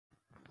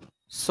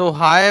So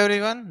hi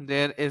everyone,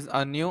 there is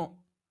a new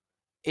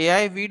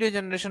AI video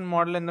generation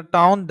model in the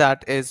town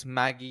that is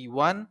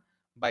MAGI-1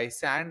 by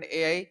Sand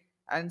AI,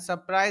 and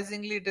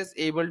surprisingly it is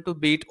able to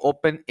beat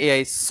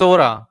OpenAI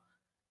Sora.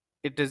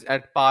 It is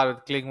at par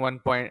with Kling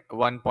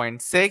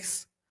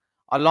 1.1.6.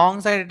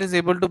 Alongside it is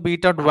able to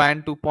beat out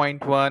WAN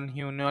 2.1,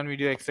 Human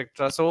Video,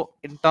 etc. So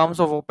in terms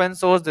of open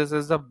source, this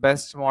is the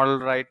best model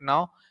right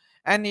now.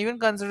 And even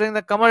considering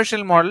the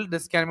commercial model,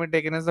 this can be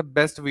taken as the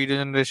best video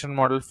generation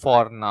model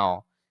for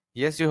now.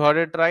 Yes, you heard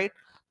it right.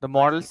 The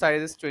model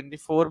size is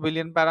 24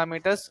 billion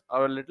parameters,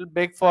 or a little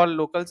big for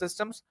local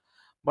systems,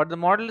 but the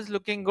model is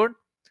looking good.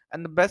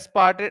 And the best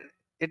part,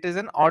 it is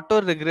an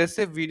auto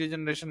regressive video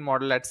generation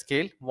model at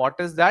scale. What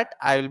is that?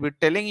 I will be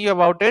telling you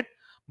about it.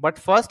 But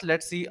first,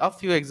 let's see a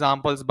few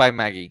examples by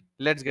Maggie.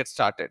 Let's get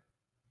started.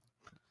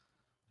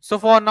 So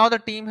for now, the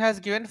team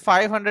has given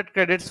 500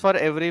 credits for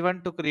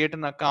everyone to create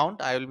an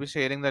account. I will be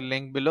sharing the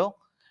link below.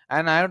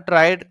 And I have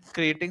tried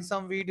creating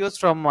some videos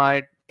from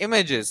my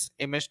image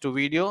to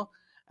video,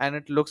 and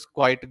it looks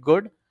quite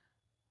good.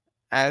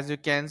 As you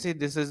can see,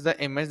 this is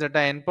the image that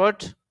I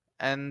input,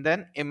 and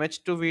then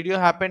image to video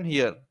happened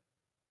here,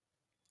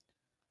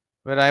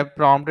 where I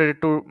prompted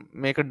it to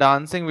make a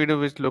dancing video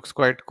which looks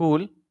quite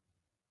cool.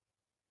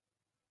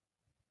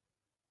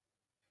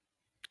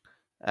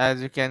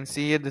 As you can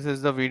see, this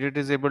is the video it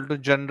is able to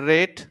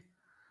generate.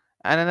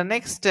 And in the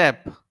next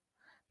step,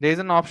 there is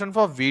an option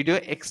for video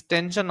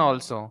extension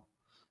also.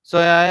 So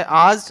I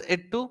asked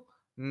it to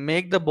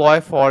make the boy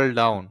fall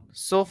down.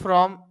 So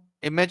from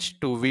image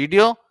to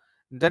video,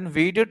 then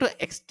video to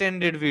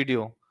extended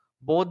video.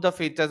 Both the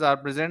features are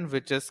present,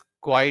 which is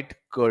quite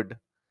good.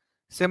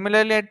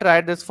 Similarly, I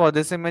tried this for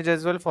this image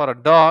as well for a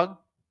dog.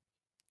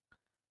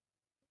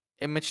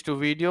 Image to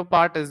video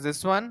part is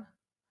this one.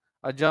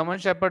 A German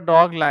Shepherd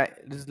dog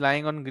is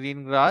lying on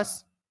green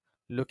grass,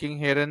 looking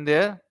here and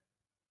there.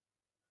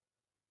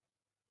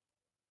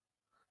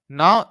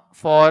 Now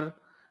for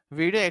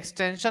video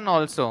extension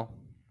also,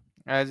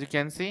 as you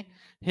can see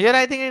here,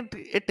 I think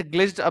it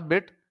glitched a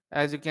bit.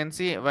 As you can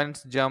see, when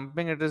it's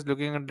jumping, it is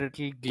looking a little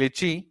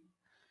glitchy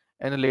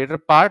in the later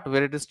part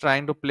where it is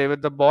trying to play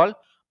with the ball,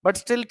 but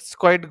still it's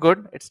quite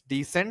good. It's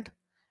decent,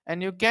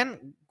 and you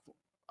can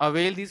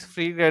avail these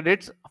free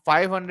credits.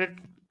 500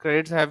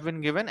 credits have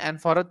been given,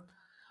 and for a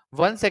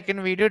 1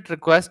 second video it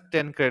requires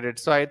 10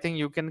 credits. So I think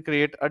you can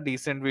create a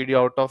decent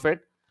video out of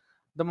it.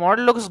 The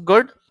model looks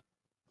good.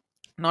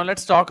 Now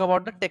let's talk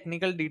about the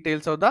technical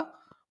details of the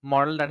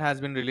model that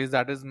has been released,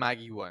 that is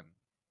MAGI-1.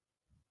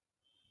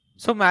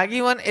 So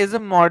MAGI-1 is a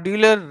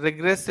modular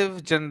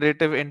regressive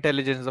generative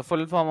intelligence. The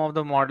full form of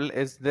the model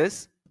is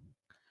this: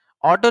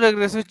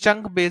 auto-regressive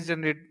chunk-based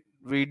generate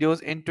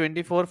videos in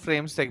 24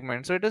 frame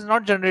segments. So it is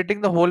not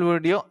generating the whole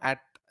video at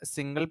a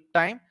single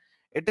time.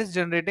 It is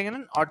generating in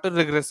an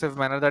auto-regressive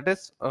manner. That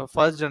is,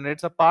 first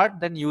generates a part,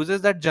 then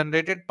uses that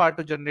generated part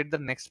to generate the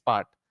next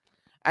part.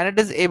 And it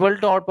is able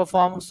to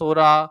outperform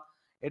Sora.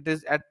 It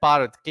is at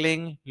par with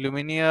Kling,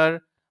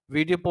 Lumineer,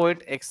 Video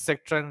Poet,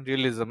 etc. and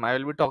Realism. I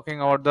will be talking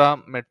about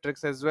the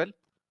metrics as well.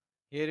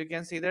 Here you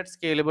can see that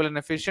scalable and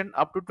efficient,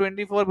 up to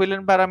 24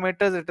 billion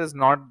parameters. It is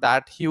not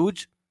that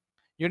huge.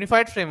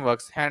 Unified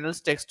frameworks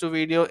handles text to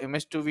video,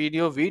 image to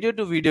video, video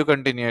to video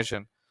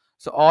continuation.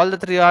 So all the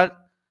three are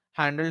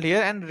handled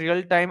here, and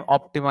real time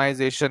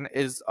optimization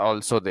is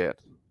also there.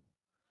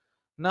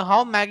 Now,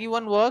 how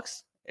MAGI-1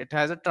 works? It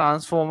has a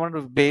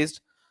transformer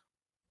based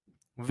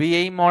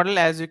VAE model,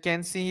 as you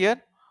can see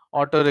here: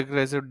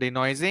 auto-regressive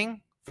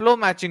denoising, flow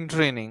matching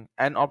training,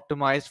 and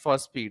optimized for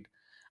speed.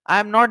 I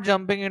am not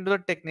jumping into the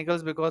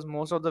technicals because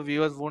most of the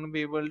viewers won't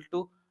be able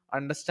to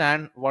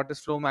understand what is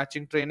flow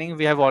matching training.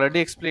 We have already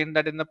explained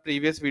that in the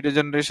previous video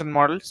generation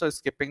model, so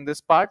skipping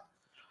this part.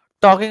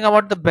 Talking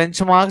about the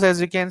benchmarks, as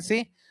you can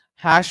see,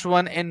 hash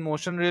 1 in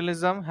motion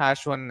realism,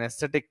 hash 1 in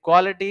aesthetic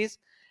qualities,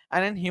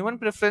 and in human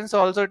preference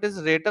also it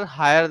is rated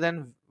higher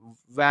than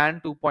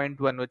WAN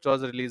 2.1, which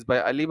was released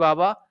by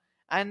Alibaba,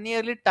 and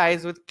nearly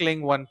ties with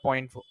Kling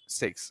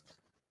 1.6.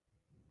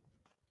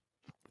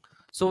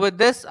 So with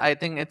this, I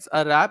think it's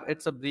a wrap.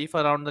 It's a brief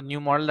around the new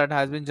model that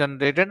has been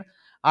generated.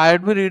 I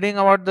would be reading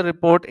about the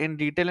report in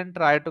detail and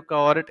try to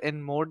cover it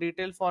in more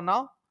detail for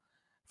now.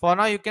 For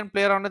now, you can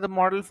play around with the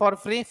model for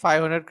free.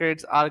 500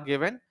 credits are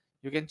given.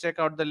 You can check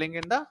out the link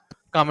in the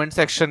comment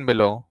section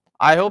below.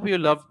 I hope you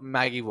love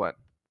MAGI-1.